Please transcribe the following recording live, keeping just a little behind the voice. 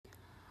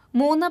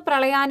3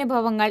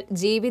 പ്രളയാനുഭവങ്ങൾ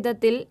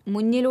ജീവിതത്തിൽ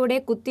മുന്നിലൂടെ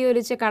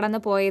കുത്തിയൊലിച്ച്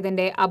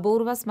കടന്നുപോയതിന്റെ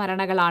അപൂർവ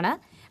സ്മരണകളാണ്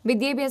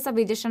വിദ്യാഭ്യാസ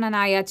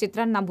വിചക്ഷണനായ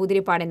ചിത്രൻ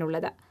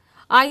നമ്പൂതിരിപ്പാടിനുള്ളത്.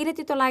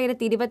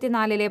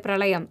 1924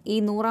 പ്രളയം ഈ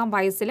 100-ാം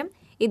വയസ്സിലും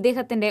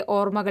ഇദ്ദേഹത്തിന്റെ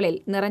ഓർമ്മകളിൽ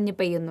നിറഞ്ഞു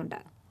പെയ്യുന്നുണ്ട്.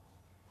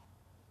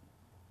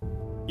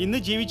 ഇന്ന്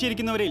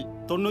ജീവിച്ചിരിക്കുന്നവരിൽ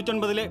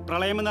 99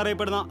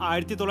 പ്രളയമെന്നറിയപ്പെടുന്ന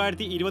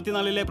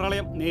 1924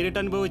 പ്രളയം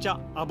നേരിട്ടനുഭവിച്ച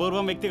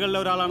അപൂർവം വ്യക്തികളിലെ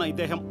ഒരാളാണ്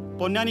ഇദ്ദേഹം.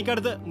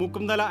 പൊന്നാനിക്കടുത്ത്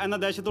മുക്കുംതല എന്ന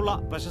ദേശത്തുള്ള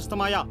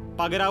പ്രശസ്തമായ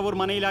പകരാവൂർ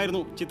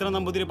മനയിലായിരുന്നു ചിത്ര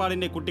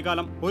നമ്പൂതിരിപ്പാടിന്റെ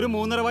കുട്ടിക്കാലം. ഒരു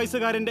 3.5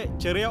 വയസ്സുകാരന്റെ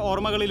ചെറിയ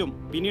ഓർമ്മകളിലും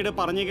പിന്നീട്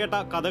പറഞ്ഞു കേട്ട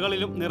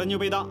കഥകളിലും നിറഞ്ഞു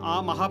പെയ്ത ആ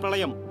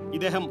മഹാപ്രളയം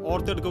ഇദ്ദേഹം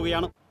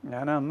ഓർത്തെടുക്കുകയാണ്.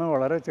 ഞാൻ അന്ന്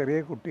വളരെ ചെറിയ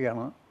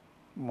കുട്ടിയാണ്,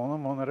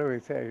 3-3.5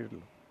 വയസ്സേ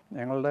ആയിട്ടുള്ളൂ.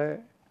 ഞങ്ങളുടെ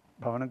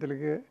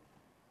ഭവനത്തിലേക്ക്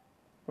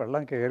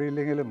വെള്ളം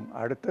കയറിയില്ലെങ്കിലും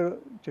അടുത്ത്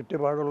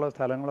ചുറ്റുപാടുള്ള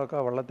സ്ഥലങ്ങളൊക്കെ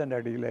വെള്ളത്തിൻ്റെ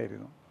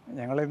അടിയിലായിരുന്നു.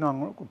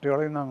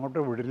 കുട്ടികളെയൊന്നും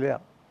അങ്ങോട്ട് വിടില്ല.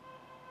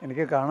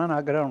 എനിക്ക് കാണാൻ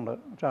ആഗ്രഹമുണ്ട്,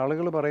 പക്ഷെ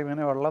ആളുകൾ പറയും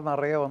ഇങ്ങനെ വെള്ളം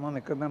നിറയെ വന്ന്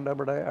നിൽക്കുന്നുണ്ട്,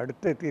 ഇവിടെ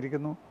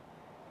അടുത്തെത്തിയിരിക്കുന്നു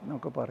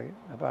എന്നൊക്കെ പറയും.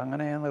 അപ്പോൾ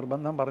അങ്ങനെ ഞാൻ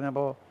നിർബന്ധം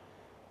പറഞ്ഞപ്പോൾ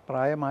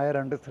പ്രായമായ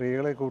 2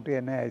 സ്ത്രീകളെ കൂട്ടി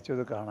എന്നെ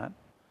അയച്ചത് കാണാൻ.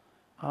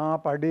 ആ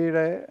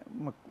പടിയുടെ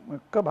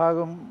മിക്ക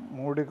ഭാഗം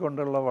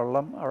മൂടിക്കൊണ്ടുള്ള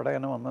വെള്ളം അവിടെ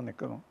തന്നെ വന്ന്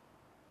നിൽക്കുന്നു.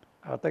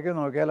 അകത്തേക്ക്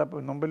നോക്കിയാൽ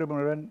മുമ്പിൽ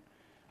മുഴുവൻ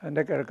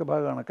അതിൻ്റെ കിഴക്ക്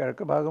ഭാഗമാണ്.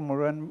 കിഴക്ക് ഭാഗം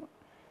മുഴുവൻ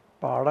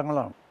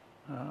പാടങ്ങളാണ്.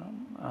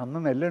 അന്ന്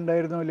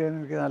നെല്ലുണ്ടായിരുന്നോ ഇല്ലയെന്ന്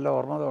എനിക്ക് നല്ല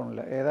ഓർമ്മ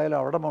തോന്നില്ല. ഏതായാലും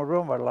അവിടെ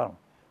മുഴുവൻ വെള്ളമാണ്.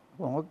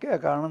 നോക്കിയാൽ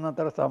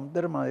കാണുന്നത്ര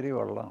സമുദ്രമാതിരി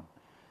വെള്ളമാണ്.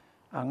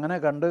 അങ്ങനെ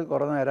കണ്ട്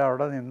കുറേ നേരം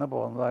അവിടെ നിന്ന്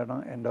പോകുന്നതാണ്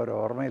എൻ്റെ ഒരു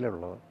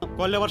ഓർമ്മയിലുള്ളത്.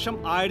 കൊല്ലവർഷം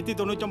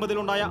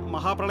 1999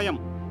 മഹാപ്രളയം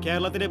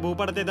കേരളത്തിന്റെ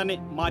ഭൂപടത്തെ തന്നെ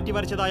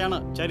മാറ്റിവരച്ചതായാണ്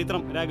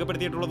ചരിത്രം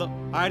രേഖപ്പെടുത്തിയിട്ടുള്ളത്.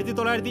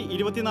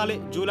 1924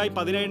 ജൂലൈ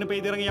 17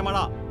 പെയ്തിറങ്ങിയ മഴ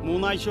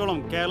 3 ആഴ്ചയോളം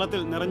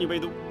കേരളത്തിൽ നിറഞ്ഞു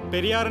പെയ്തു.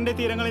 പെരിയാറിന്റെ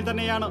തീരങ്ങളിൽ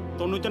തന്നെയാണ്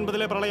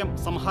 99 പ്രളയം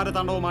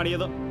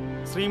സംഹാരതാണ്ഡവമാടിയത്.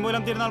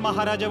 ശ്രീമൂലം തിരുനാൾ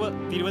മഹാരാജാവ്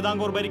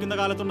തിരുവിതാംകൂർ ഭരിക്കുന്ന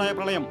കാലത്തുണ്ടായ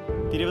പ്രളയം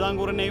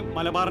തിരുവിതാംകൂറിനെയും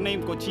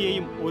മലബാറിനെയും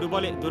കൊച്ചിയെയും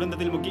ഒരുപോലെ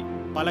ദുരന്തത്തിൽ മുക്കി.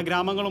 പല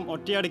ഗ്രാമങ്ങളും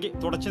ഒറ്റയടിക്ക്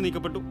തുടച്ചു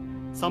നീക്കപ്പെട്ടു.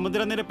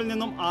 സമുദ്രനിരപ്പിൽ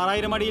നിന്നും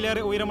 6000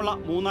 അടിയിലേറെ ഉയരമുള്ള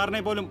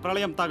മൂന്നാറിനെ പോലും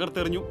പ്രളയം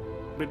തകർത്തെറിഞ്ഞു.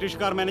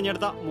 ബ്രിട്ടീഷുകാർ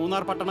മെനഞ്ഞെടുത്ത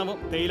മൂന്നാർ പട്ടണവും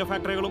തേയില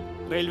ഫാക്ടറികളും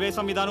റെയിൽവേ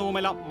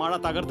സംവിധാനവുമെല്ലാം മഴ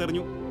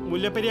തകർത്തെറിഞ്ഞു.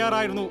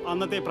 മുല്ലപ്പെരിയാറായിരുന്നു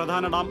അന്നത്തെ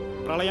പ്രധാന ഡാം.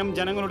 പ്രളയം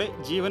ജനങ്ങളുടെ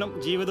ജീവനും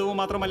ജീവിതവും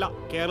മാത്രമല്ല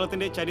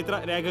കേരളത്തിന്റെ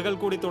ചരിത്ര രേഖകൾ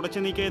കൂടി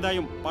തുടച്ചു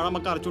നീക്കിയതായും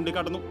പഴമക്കാർ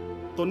ചൂണ്ടിക്കാട്ടുന്നു.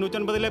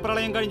 99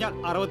 പ്രളയം കഴിഞ്ഞാൽ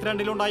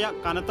 62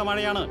 കനത്ത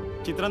മഴയാണ്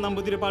ചിത്ര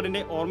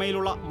നമ്പൂതിരിപ്പാടിന്റെ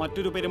ഓർമ്മയിലുള്ള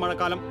മറ്റൊരു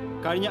പെരുമഴക്കാലം.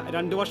 കഴിഞ്ഞ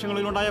 2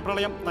 വർഷങ്ങളിലുണ്ടായ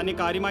പ്രളയം തന്നെ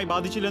കാര്യമായി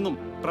ബാധിച്ചില്ലെന്നും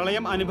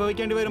പ്രളയം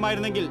അനുഭവിക്കേണ്ടി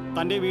വരുമായിരുന്നെങ്കിൽ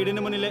തന്റെ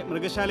വീടിന് മുന്നിലെ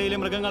മൃഗശാലയിലെ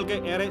മൃഗങ്ങൾക്ക്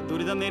ഏറെ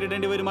ദുരിതം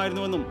നേരിടേണ്ടി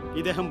വരുമായിരുന്നുവെന്നും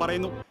ഇദ്ദേഹം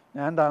പറയുന്നു.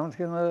 ഞാൻ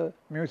താമസിക്കുന്നത്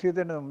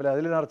മ്യൂസിയത്തിൻ്റെ മുമ്പിൽ,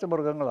 അതിൽ നിറച്ച്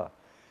മൃഗങ്ങളാണ്.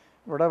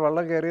 ഇവിടെ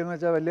വെള്ളം കയറിയെന്ന്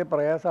വെച്ചാൽ വലിയ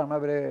പ്രയാസമാണ്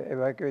അവരെ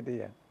എവാക്യുവേറ്റ്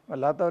ചെയ്യാൻ.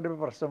 വല്ലാത്തവർ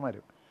പ്രശ്നം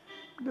വരും.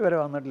 ഇതുവരെ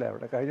വന്നിട്ടില്ല.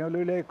 അവിടെ കഴിഞ്ഞ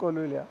കൊല്ലമില്ല,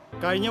 ഇക്കൊല്ലമില്ല.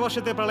 കഴിഞ്ഞ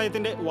വർഷത്തെ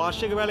പ്രളയത്തിന്റെ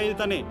വാർഷിക വേളയിൽ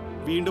തന്നെ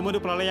വീണ്ടും ഒരു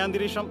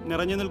പ്രളയാന്തരീക്ഷം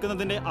നിറഞ്ഞു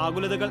നിൽക്കുന്നതിന്റെ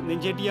ആകുലതകൾ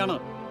നെഞ്ചേറ്റിയാണ്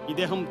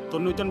ഇദ്ദേഹം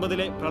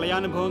 99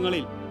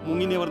 പ്രളയാനുഭവങ്ങളിൽ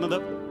മുങ്ങി നിവർന്നത്.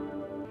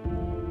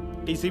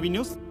 TCV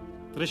news,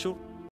 Thrissur.